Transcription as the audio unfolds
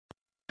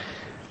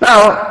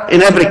Now,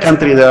 in every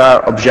country there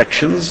are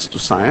objections to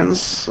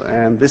science,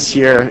 and this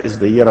year is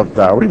the year of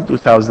Darwin,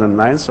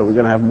 2009, so we're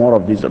going to have more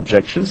of these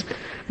objections.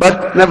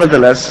 But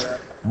nevertheless,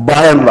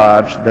 by and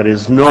large, there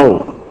is no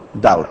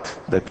doubt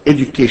that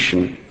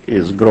education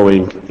is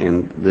growing,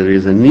 and there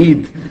is a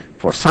need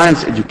for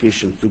science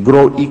education to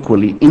grow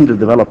equally in the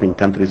developing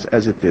countries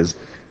as it is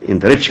in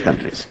the rich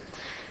countries.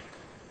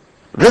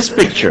 This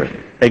picture,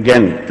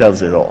 again,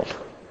 tells it all.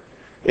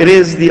 It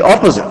is the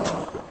opposite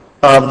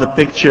of the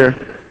picture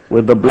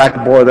with the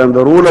blackboard and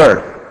the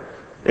ruler.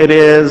 It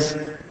is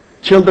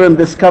children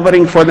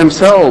discovering for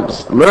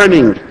themselves,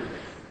 learning,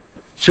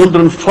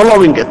 children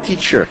following a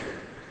teacher.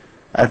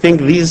 I think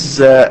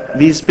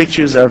these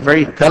pictures are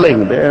very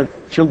telling. They're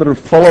children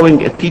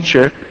following a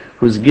teacher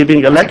who's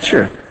giving a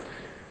lecture.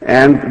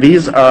 And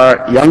these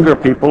are younger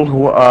people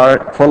who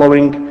are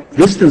following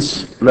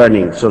distance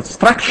learning. So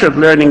structured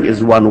learning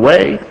is one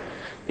way,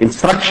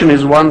 instruction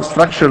is one,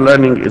 structured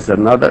learning is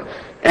another.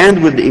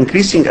 And with the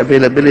increasing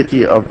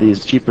availability of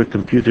these cheaper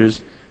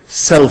computers,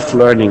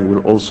 self-learning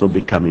will also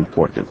become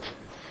important.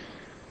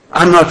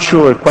 I'm not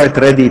sure we're quite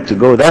ready to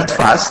go that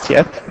fast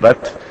yet,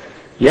 but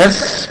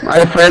yes,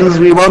 my friends,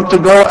 we want to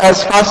go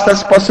as fast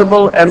as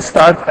possible and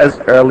start as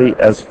early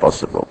as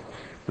possible.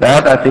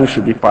 That, I think,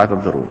 should be part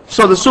of the rule.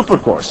 So the super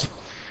course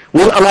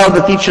will allow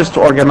the teachers to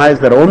organize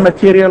their own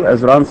material.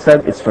 As Ron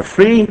said, it's for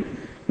free.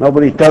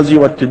 Nobody tells you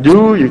what to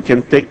do. You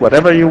can take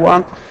whatever you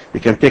want. You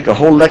can take a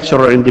whole lecture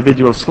or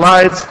individual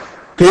slides,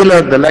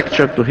 tailor the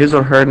lecture to his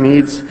or her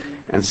needs,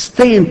 and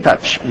stay in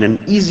touch in an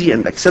easy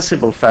and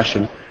accessible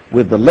fashion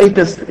with the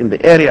latest in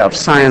the area of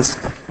science,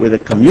 with a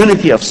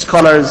community of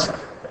scholars,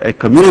 a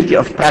community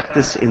of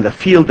practice in the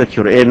field that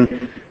you're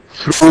in,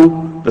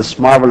 through this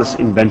marvelous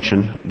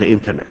invention, the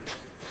internet,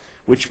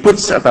 which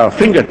puts at our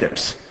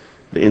fingertips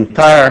the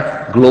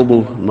entire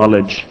global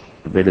knowledge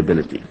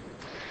availability.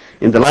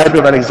 In the Library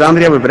of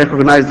Alexandria, we've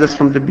recognized this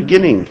from the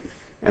beginning,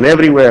 and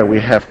everywhere we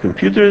have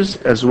computers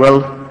as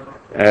well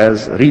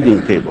as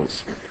reading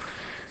tables.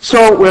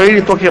 So we're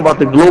really talking about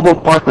the global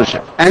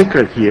partnership,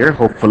 anchored here,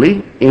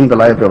 hopefully, in the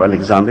Library of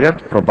Alexandria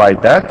to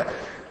provide that.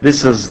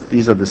 These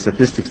are the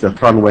statistics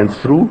that Ron went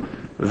through.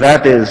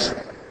 That is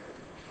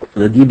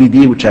the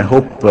DVD, which I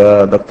hope,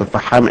 Dr.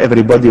 Faham,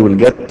 everybody will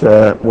get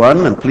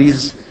one, and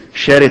please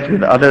share it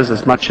with others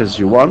as much as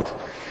you want.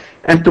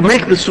 And to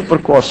make the super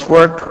course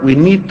work, we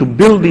need to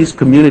build these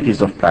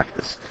communities of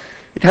practice.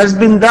 It has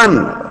been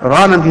done.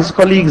 Ron and his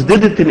colleagues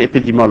did it in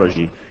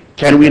epidemiology.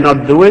 Can we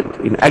not do it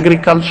in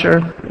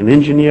agriculture, in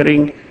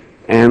engineering,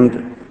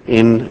 and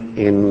in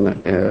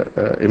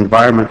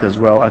environment as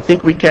well? I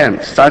think we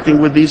can, starting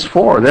with these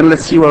four. Then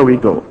let's see where we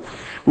go.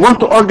 We want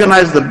to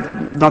organize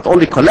not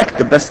only collect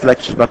the best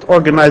lectures, but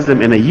organize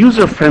them in a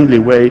user-friendly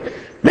way,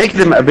 make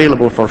them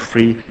available for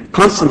free,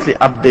 constantly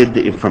update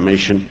the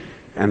information,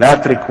 and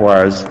that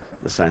requires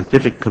the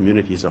scientific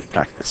communities of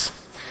practice.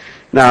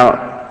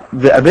 Now,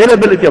 the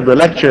availability of the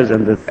lectures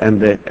and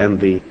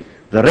the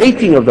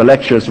rating of the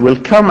lectures will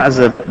come as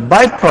a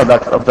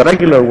byproduct of the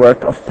regular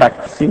work of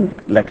practicing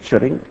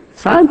lecturing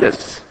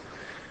scientists,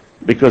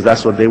 because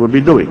that's what they will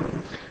be doing.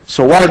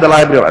 So why the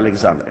Library of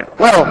Alexandria?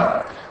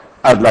 Well,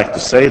 I'd like to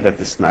say that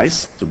it's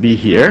nice to be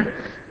here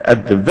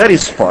at the very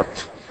spot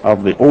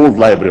of the old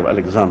Library of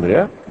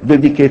Alexandria,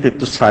 dedicated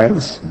to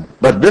science,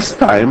 but this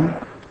time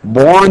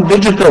born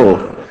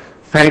digital,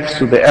 thanks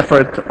to the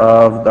effort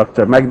of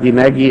Dr. Magdi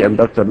Nagy and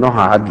Dr.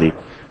 Noha Adli,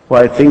 who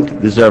I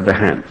think deserve a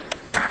hand.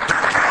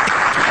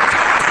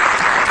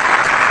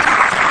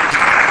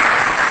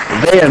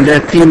 They and their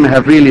team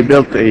have really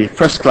built a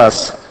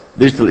first-class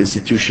digital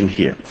institution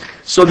here.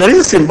 So there is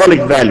a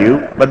symbolic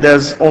value, but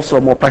there's also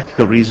a more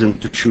practical reason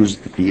to choose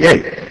the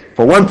VA.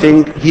 For one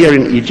thing, here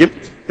in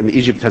Egypt, and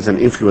Egypt has an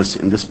influence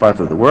in this part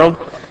of the world,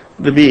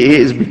 the VA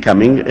is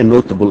becoming a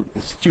notable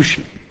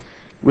institution.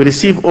 We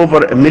receive over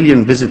 1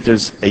 million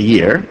visitors a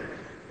year,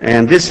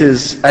 and this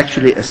is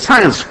actually a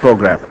science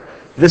program.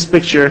 This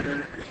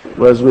picture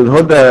was with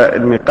Huda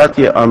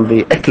al-Miqati on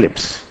the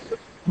eclipse,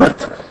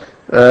 but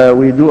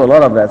we do a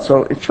lot of that.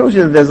 So it shows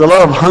you that there's a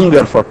lot of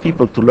hunger for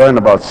people to learn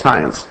about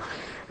science.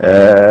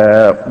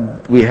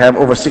 We have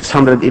over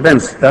 600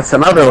 events. That's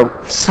another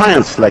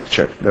science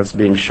lecture that's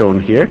being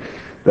shown here.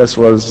 This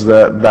was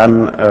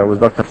done with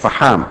Dr.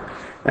 Faham.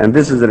 And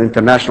this is an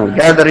international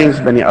gatherings,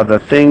 many other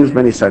things,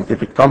 many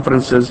scientific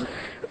conferences.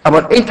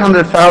 About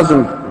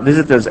 800,000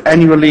 visitors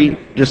annually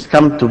just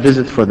come to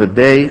visit for the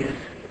day.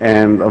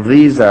 And of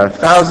these are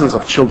thousands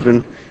of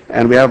children.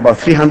 And we have about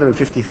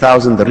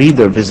 350,000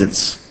 reader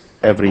visits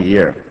every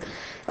year.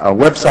 Our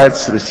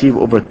websites receive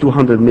over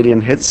 200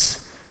 million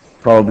hits,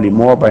 probably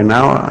more by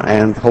now,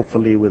 and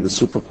hopefully with the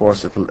super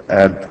course it will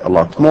add a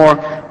lot more.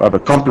 We have a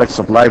complex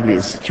of lively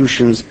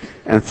institutions,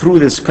 and through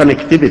this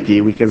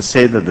connectivity we can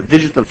say that the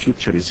digital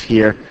future is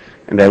here,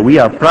 and that we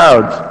are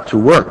proud to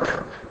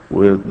work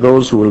with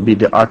those who will be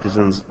the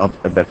artisans of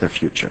a better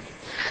future.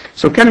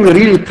 So can we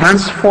really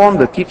transform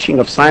the teaching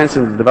of science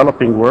in the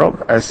developing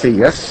world? I say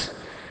yes.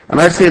 And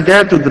I say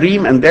dare to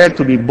dream and dare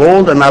to be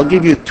bold, and I'll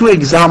give you 2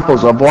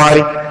 examples of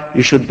why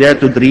you should dare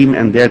to dream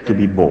and dare to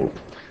be bold.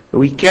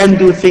 We can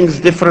do things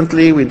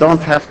differently. We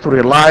don't have to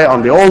rely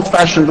on the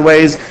old-fashioned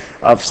ways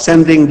of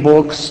sending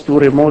books to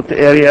remote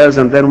areas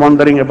and then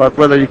wondering about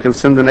whether you can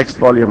send the next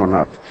volume or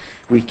not.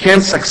 We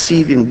can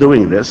succeed in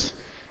doing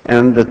this.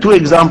 And the two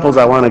examples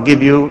I want to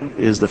give you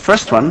is the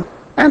first one,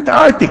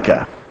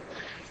 Antarctica.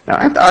 Now,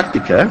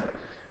 Antarctica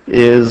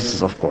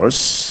is, of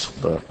course,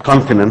 the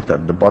continent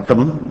at the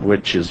bottom,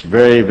 which is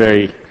very,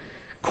 very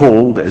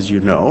cold, as you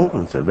know.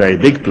 It's a very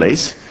big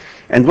place.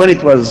 And when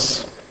it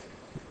was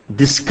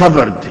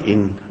discovered,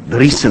 in the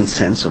recent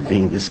sense of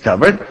being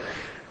discovered,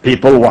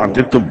 people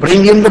wanted to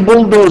bring in the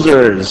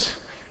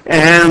bulldozers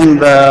and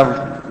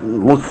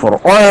look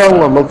for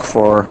oil, or look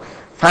for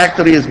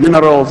factories,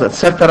 minerals,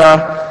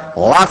 etc.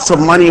 Lots of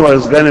money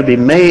was going to be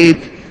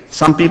made.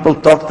 Some people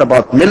talked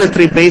about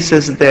military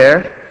bases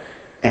there.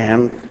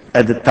 And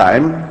at the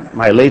time,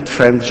 my late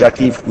friend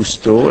Jacques-Yves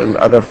Cousteau and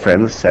other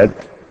friends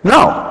said,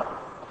 no.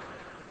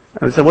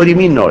 And I said, what do you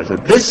mean no? I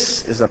said,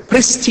 this is a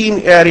pristine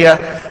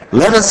area.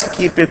 Let us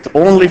keep it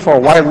only for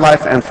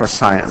wildlife and for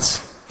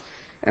science.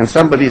 And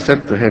somebody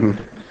said to him,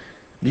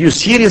 do you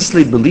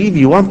seriously believe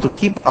you want to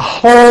keep a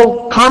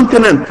whole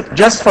continent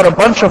just for a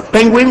bunch of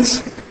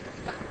penguins?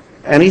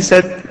 And he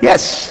said,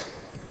 yes.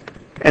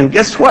 And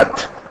guess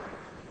what?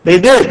 They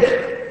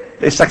did.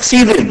 They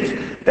succeeded.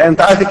 The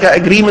Antarctica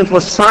Agreement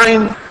was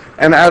signed,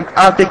 and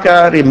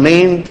Antarctica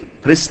remained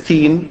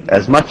pristine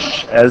as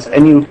much as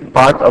any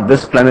part of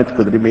this planet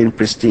could remain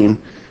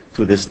pristine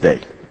to this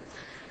day.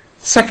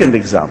 Second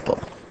example.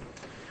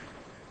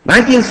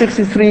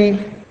 1963,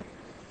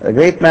 a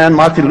great man,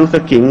 Martin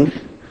Luther King,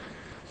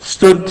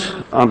 stood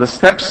on the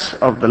steps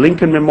of the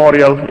Lincoln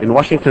Memorial in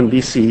Washington,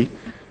 D.C.,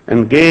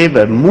 and gave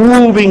a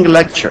moving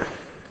lecture,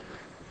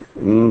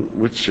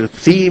 which the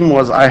theme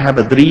was, I have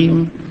a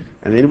dream,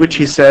 and in which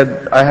he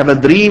said, I have a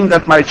dream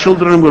that my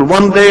children will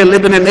one day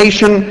live in a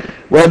nation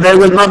where they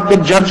will not be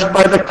judged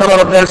by the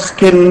color of their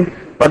skin,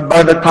 but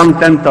by the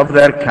content of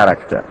their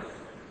character.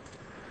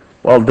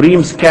 Well,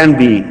 dreams can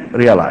be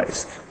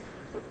realized.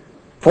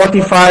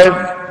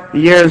 45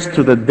 years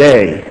to the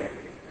day,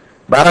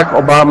 Barack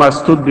Obama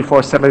stood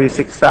before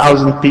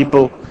 76,000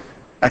 people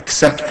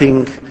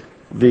accepting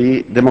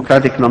the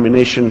Democratic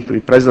nomination to be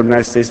President of the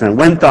United States, and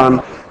went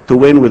on to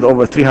win with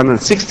over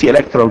 360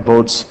 electoral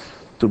votes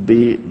to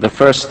be the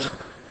first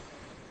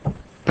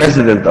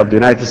President of the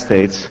United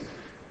States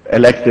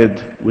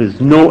elected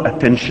with no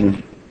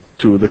attention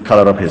to the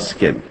color of his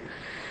skin.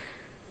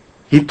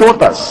 He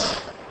taught us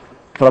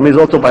from his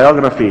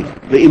autobiography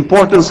the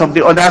importance of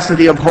the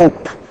audacity of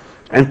hope,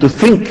 and to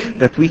think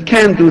that we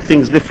can do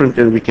things different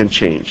and we can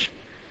change.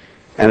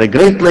 And a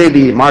great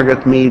lady,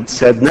 Margaret Mead,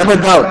 said, never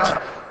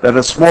doubt that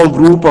a small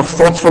group of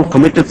thoughtful,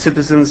 committed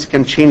citizens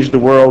can change the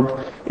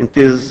world. It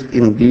is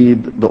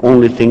indeed the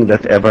only thing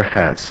that ever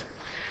has.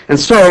 And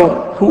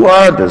so, who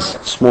are this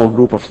small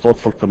group of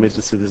thoughtful,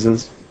 committed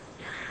citizens?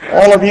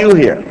 All of you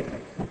here.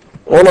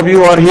 All of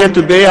you who are here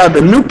today are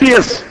the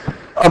nucleus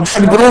of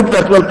that group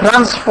that will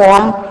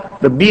transform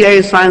the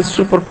BA Science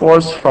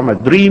Superforce from a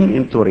dream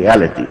into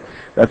reality,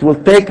 that will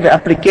take the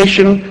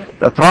application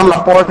that Ron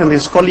Laporte and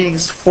his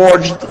colleagues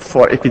forged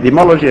for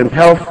epidemiology and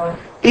health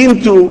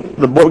into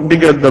the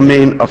bigger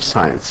domain of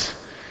science.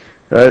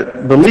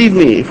 Believe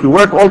me, if we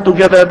work all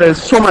together,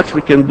 there's so much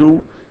we can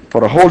do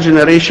for a whole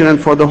generation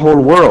and for the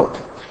whole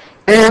world.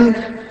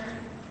 And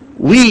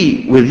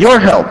we, with your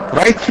help,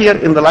 right here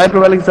in the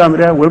Library of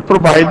Alexandria, will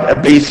provide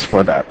a base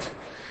for that.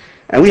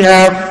 And we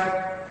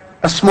have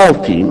a small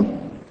team.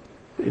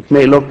 It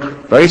may look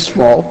very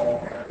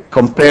small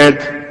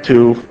compared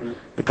to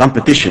the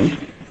competition,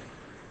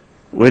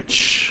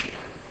 which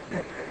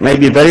may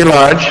be very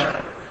large,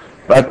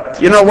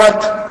 but you know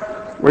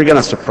what? We're going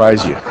to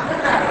surprise you.